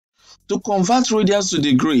To convert radians to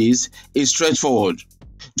degrees is straightforward.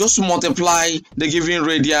 Just multiply the given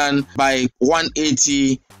radian by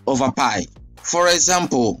 180 over pi. For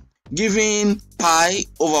example, given pi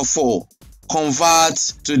over 4, convert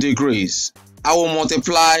to degrees. I will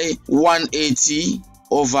multiply 180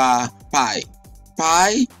 over pi.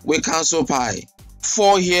 Pi will cancel pi.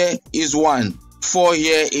 4 here is 1. 4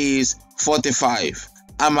 here is 45.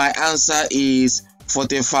 And my answer is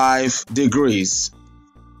 45 degrees.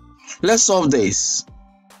 Let's solve this.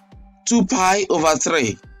 2 pi over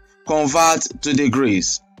 3, convert to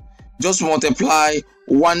degrees. Just multiply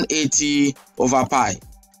 180 over pi.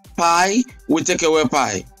 Pi will take away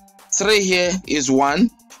pi. 3 here is 1,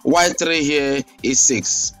 while 3 here is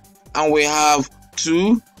 6. And we have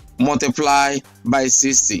 2 multiplied by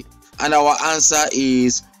 60. And our answer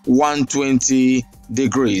is 120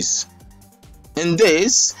 degrees. In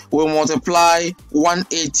this, we multiply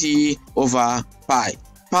 180 over pi.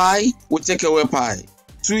 Pi will take away pi.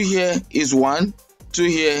 2 here is 1, 2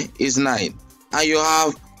 here is 9. And you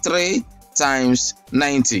have 3 times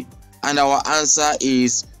 90. And our answer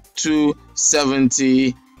is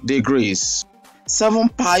 270 degrees. 7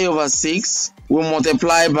 pi over 6 will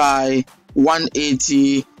multiply by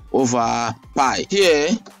 180 over pi. Here,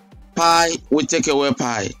 pi will take away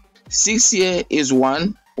pi. 6 here is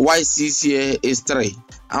 1, while 6 here is 3.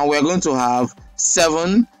 And we're going to have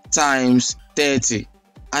 7 times 30.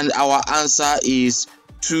 And our answer is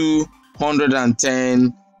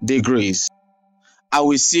 210 degrees. I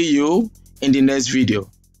will see you in the next video.